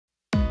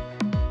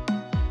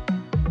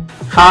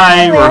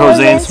Hi, we're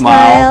Jose and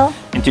Smile,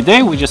 and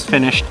today we just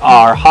finished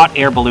our hot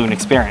air balloon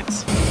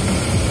experience.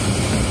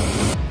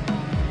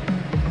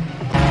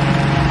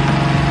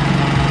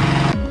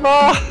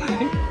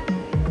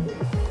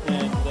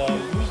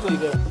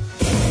 Usually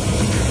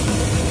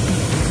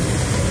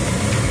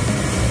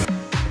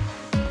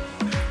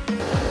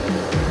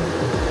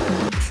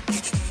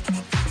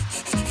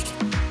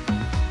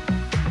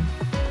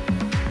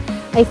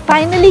I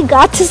finally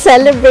got to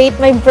celebrate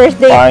my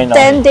birthday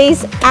 10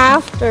 days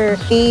after.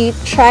 We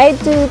tried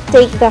to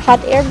take the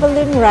hot air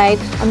balloon ride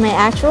on my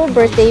actual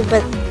birthday,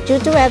 but due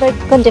to weather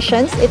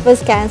conditions, it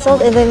was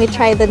cancelled. And then we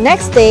tried the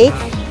next day,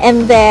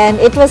 and then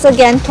it was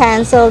again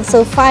cancelled.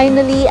 So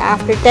finally,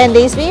 after 10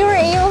 days, we were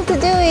able to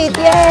do it.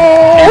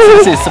 Yay! And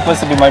since it's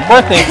supposed to be my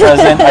birthday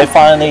present, I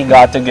finally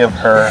got to give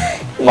her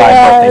my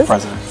birthday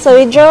present. So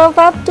we drove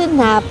up to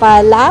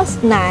Napa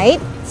last night,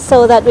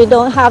 so that we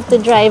don't have to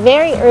drive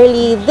very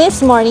early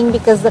this morning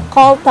because the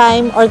call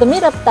time or the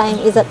meetup time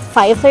is at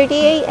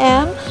 5:30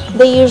 a.m.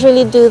 They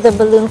usually do the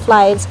balloon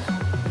flights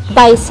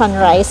by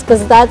sunrise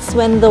because that's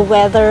when the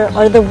weather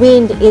or the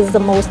wind is the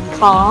most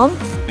calm.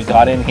 We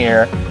got in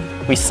here,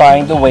 we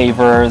signed the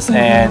waivers,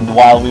 and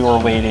while we were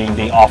waiting,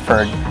 they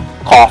offered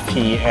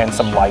coffee and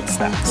some light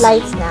snacks.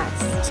 Light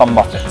snacks. Some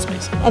muffins,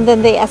 basically. And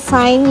then they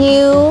assign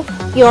you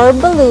your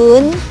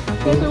balloon.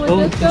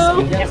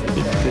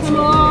 Come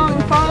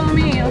on, follow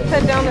me. Let's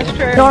head down this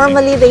trail.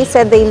 Normally they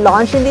said they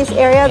launch in this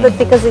area, but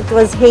because it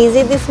was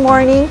hazy this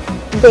morning,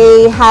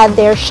 they had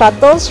their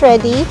shuttles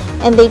ready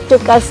and they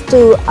took us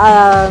to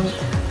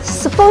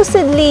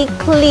supposedly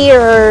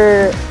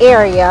clear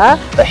area.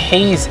 The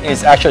haze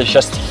is actually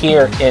just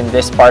here in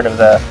this part of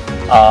the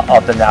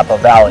Napa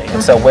Valley.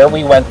 And so where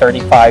we went 30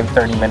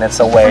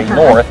 minutes away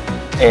north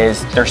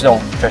is there's no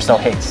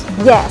haze.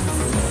 Yes.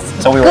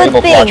 So we were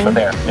able to watch from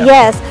there. Yeah.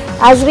 Yes.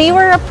 As we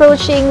were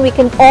approaching, we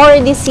can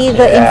already see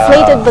the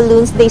inflated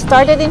balloons. They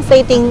started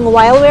inflating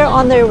while we were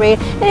on their way.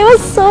 And it was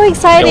so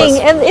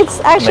exciting. And it's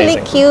actually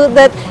cute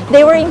that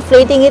they were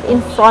inflating it in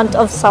front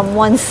of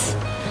someone's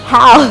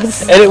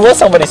house. And it was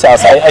somebody's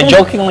house. I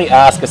jokingly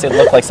asked because it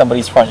looked like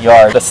somebody's front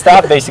yard. The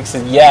staff basically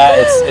said, yeah,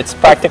 it's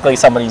practically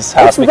somebody's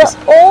house. It's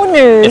the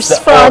owner's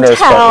front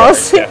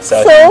house. Yeah,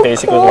 so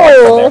basically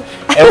cool.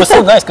 And it was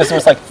so nice because there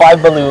was like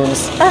 5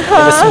 balloons in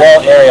a small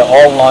area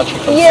all launching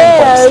from the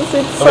same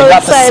place. It's so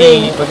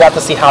exciting. We got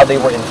to see how they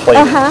were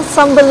inflated.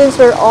 Some balloons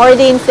were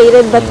already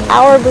inflated, but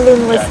our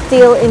balloon was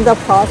still in the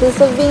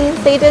process of being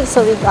inflated,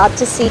 so we got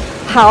to see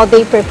how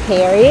they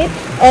prepare it.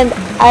 And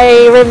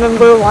I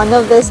remember one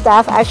of the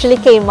staff actually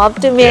came up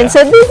to me and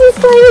said, this is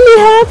finally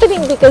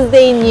happening, because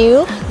they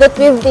knew that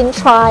we've been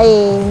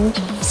trying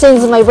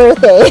since my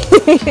birthday.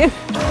 We're here.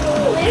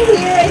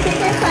 I think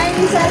I'm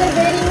finally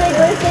celebrating my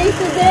birthday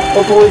today.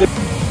 Hopefully look.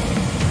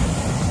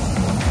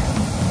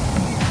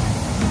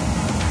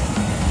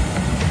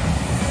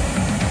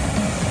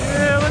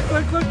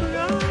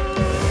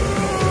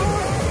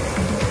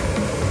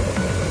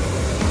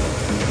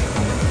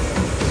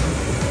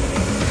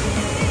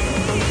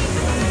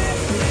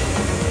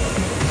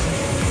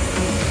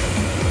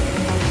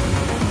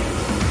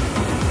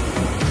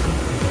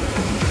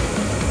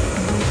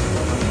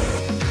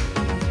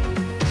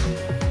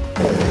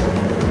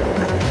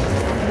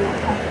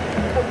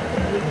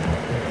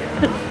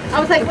 I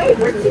was like, wait,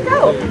 where'd she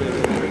go?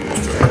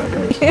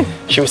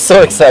 She was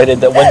so excited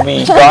that when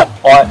we got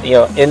on,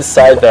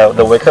 inside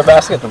the wicker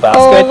basket,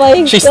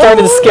 she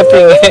started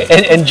skipping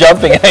and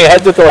jumping. I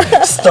had to go,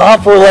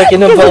 stop, we're like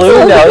in a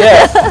balloon now,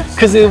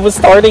 because it was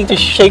starting to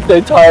shake the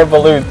entire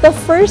balloon. The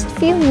first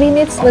few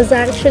minutes was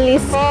actually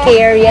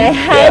scary. I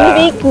had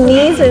weak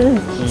knees and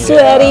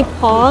sweaty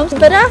palms,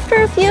 but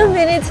after a few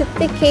minutes, it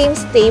became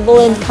stable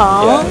and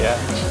calm.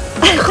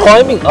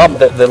 Climbing up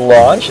the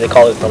launch, they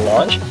call it the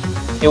launch.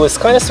 It was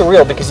kind of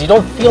surreal because you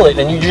don't feel it,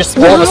 and you just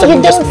all of a sudden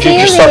you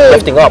just start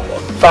lifting up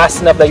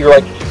fast enough that you're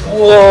like,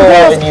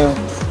 whoa, and you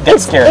get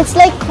scared. It's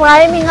like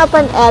climbing up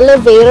an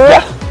elevator,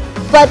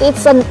 but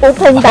it's an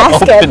open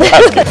basket.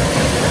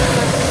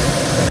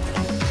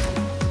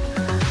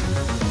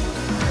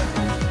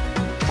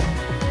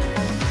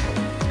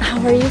 How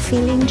are you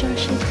feeling,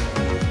 Joshi?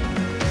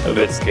 A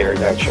bit scared,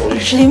 actually.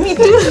 Actually, me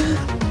too.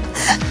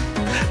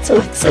 So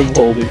excited. I'm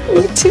holding.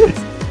 Me too.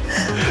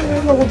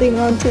 We're holding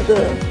on to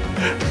the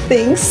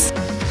things.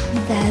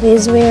 That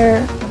is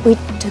where we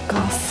took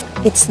off.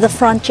 It's the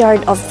front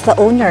yard of the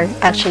owner,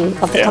 actually,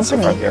 of the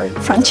company.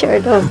 Front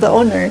yard of the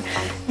owner.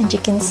 And you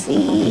can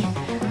see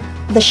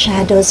the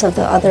shadows of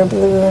the other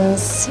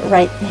balloons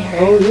right there.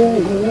 Oh yeah,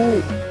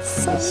 you're right.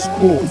 So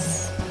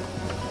nice.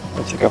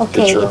 I'll take a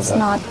picture of that. It's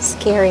not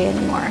scary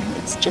anymore.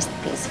 It's just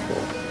peaceful.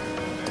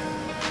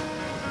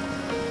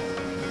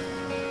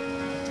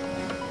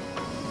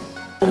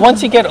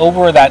 Once you get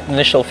over that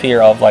initial fear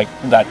of like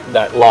that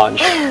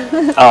launch,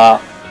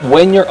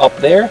 when you're up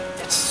there,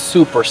 it's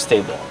super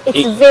stable.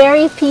 It's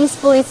very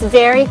peaceful. It's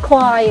very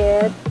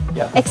quiet.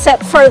 Yeah.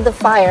 Except for the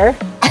fire.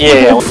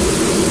 Yeah.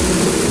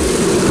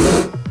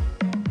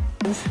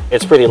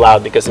 It's pretty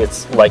loud because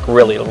it's like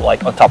really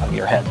like on top of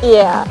your head.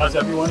 Yeah. How's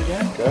everyone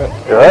again? Good.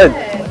 Good.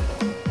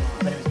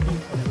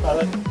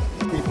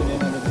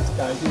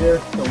 here,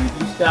 so we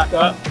do stack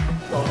up,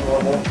 go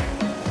normal.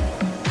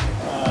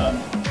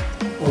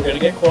 We're going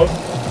to get close.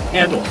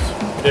 Handles,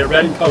 they're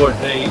red in color.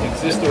 They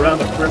exist around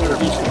the perimeter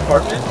of each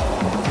compartment.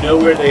 Know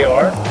where they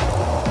are.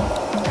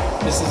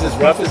 This is as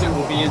rough as it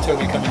will be until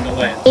we come into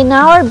land. In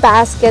our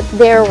basket,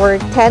 there were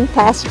 10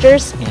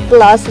 passengers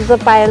plus the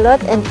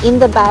pilot, and in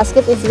the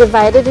basket, it's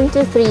divided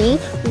into 3.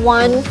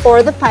 1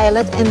 for the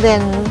pilot, and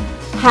then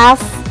half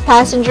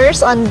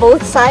passengers on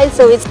both sides,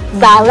 so it's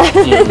balanced.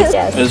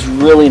 Yes. It's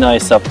really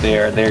nice up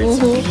there. There's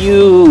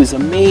views,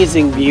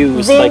 amazing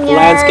views, Vineyards, like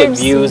landscape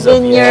views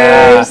of the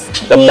hills,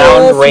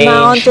 mountain range,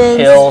 mountains.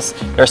 hills.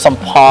 There's some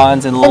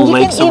ponds and little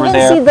lakes over there. And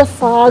you can even see the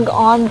fog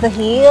on the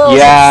hills.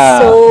 Yeah,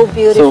 it's so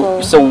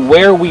beautiful. So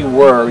where we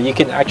were, you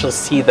can actually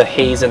see the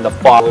haze and the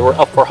fog. We were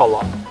up for how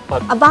long?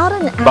 About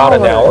an hour. About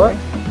an hour.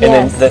 And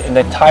then the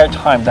entire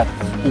time, that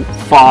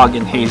fog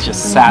and haze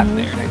just sat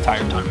there the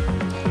entire time.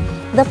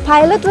 The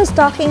pilot was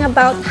talking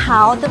about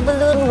how the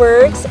balloon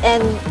works,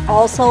 and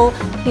also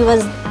he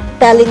was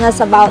telling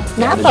us about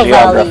Napa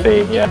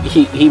Valley. Yeah,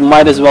 he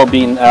might as well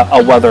be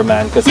a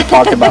weatherman, because he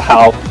talked about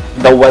how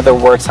the weather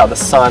works, how the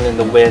sun and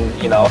the wind,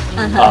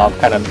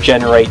 kind of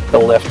generate the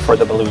lift for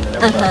the balloon and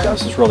everything. That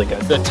was just really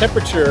good. The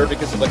temperature,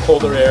 because of the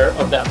colder air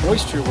of that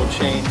moisture, will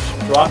change,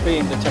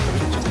 dropping the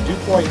temperature to the dew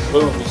point.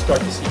 Boom, we start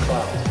to see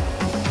clouds.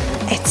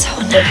 It's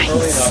so nice.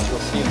 Early enough, you'll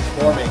see them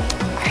forming.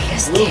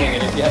 Blooming,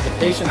 and if you have the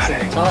patience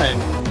and the time.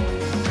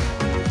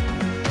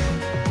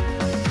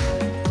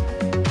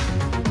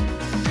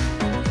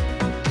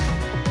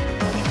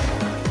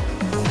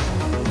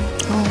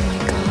 Oh my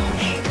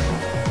gosh.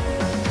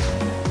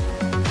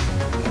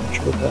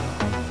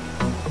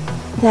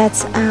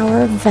 That's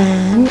our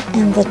van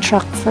and the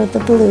truck for the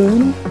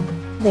balloon.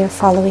 They're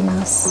following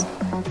us.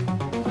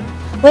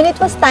 When it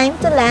was time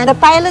to land, the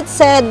pilot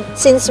said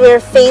since we're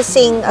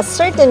facing a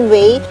certain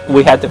way,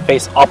 we had to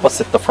face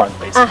opposite the front,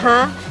 basically.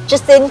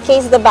 Just in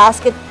case the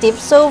basket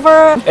tips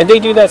over. And they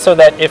do that so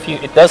that if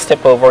it does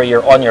tip over,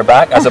 you're on your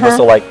back, as opposed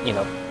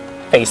to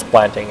face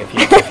planting if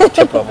you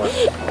tip over.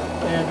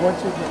 And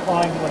once you're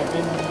flying, you want to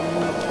bend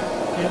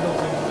hands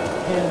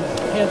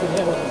and handles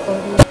in front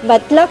of you.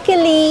 But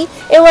luckily,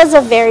 it was a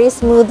very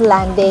smooth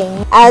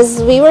landing.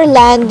 As we were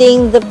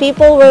landing, the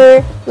people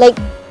were like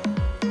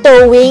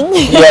towing.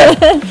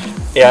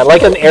 Yeah,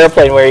 like an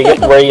airplane where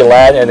you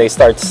land and they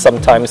start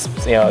sometimes,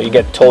 you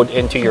get towed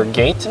into your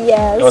gate.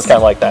 Yes. It was kind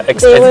of like that,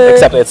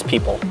 except it's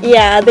people.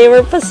 Yeah, they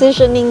were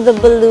positioning the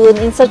balloon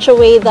in such a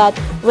way that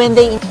when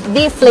they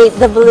deflate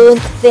the balloon,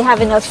 they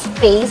have enough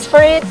space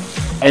for it.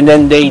 And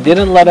then they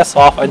didn't let us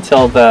off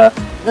until the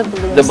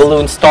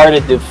balloon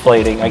started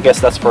deflating. I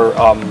guess that's for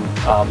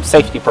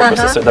safety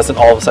purposes, so it doesn't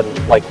all of a sudden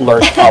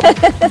lurch up.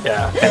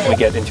 And we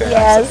get into an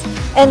accident.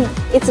 And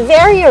it's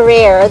very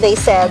rare, they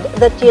said,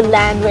 that you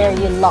land where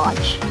you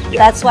launch.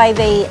 That's why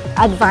they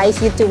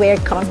advise you to wear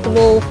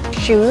comfortable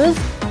shoes,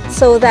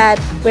 so that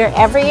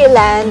wherever you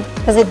land,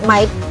 because it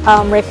might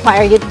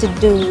require you to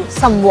do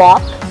some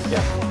walk.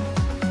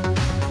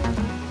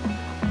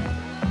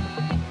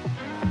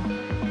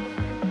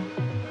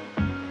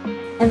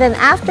 And then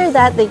after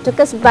that, they took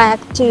us back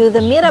to the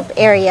meetup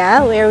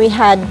area where we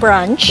had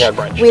brunch,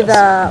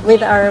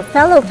 with our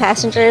fellow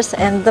passengers,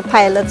 and the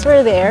pilots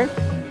were there.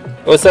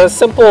 It was a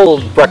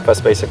simple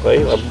breakfast,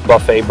 basically, a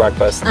buffet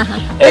breakfast.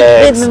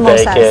 Eggs, with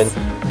mimosas. bacon,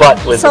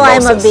 but with so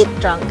mimosas. I'm a bit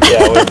drunk.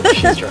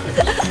 She's drunk.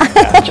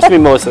 Just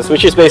mimosas,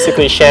 which is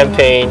basically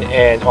champagne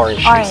and orange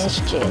juice.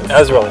 That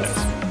was really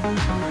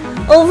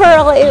nice.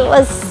 Overall, it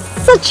was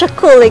such a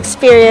cool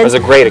experience. It was a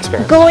great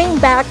experience. Going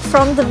back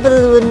from the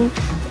balloon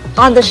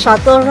on the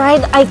shuttle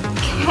ride, I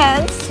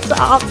can't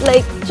stop.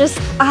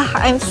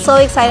 I'm so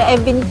excited.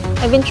 I've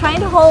been trying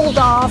to hold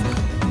off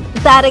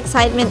that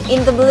excitement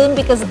in the balloon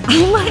because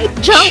I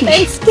might jump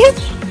and skip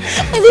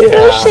and it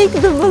will shake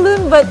the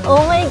balloon. But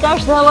oh my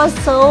gosh, that was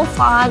so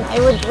fun. I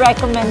would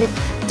recommend it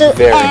to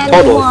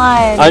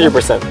anyone.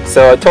 100%.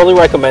 So I totally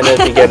recommend it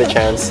if you get a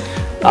chance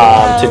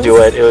to do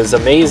it. It was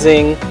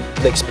amazing.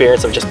 The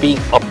experience of just being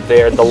up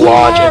there, the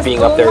launch and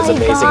being up there is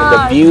amazing. And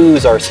the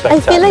views are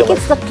spectacular. I feel like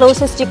it's the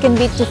closest you can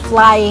be to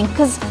flying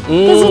because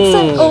it's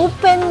an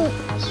open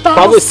basket.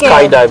 Probably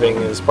skydiving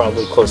is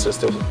probably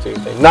closest to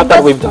things. Not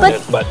that we've done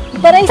it, but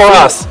for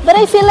us. But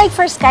I feel like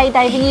for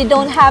skydiving, you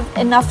don't have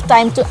enough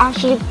time to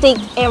actually take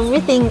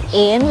everything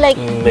in.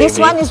 This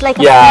one is like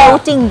a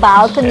floating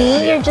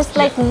balcony. You're just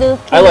looking.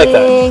 I like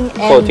that,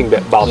 floating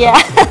balcony.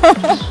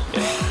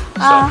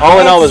 So all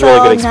in all, it was a really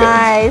good experience.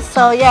 Nice.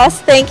 So yes,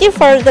 thank you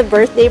for the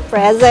birthday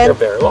present. You're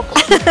very welcome.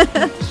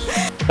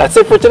 That's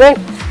it for today.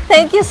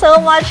 Thank you so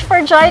much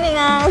for joining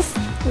us.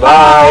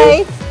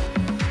 Bye.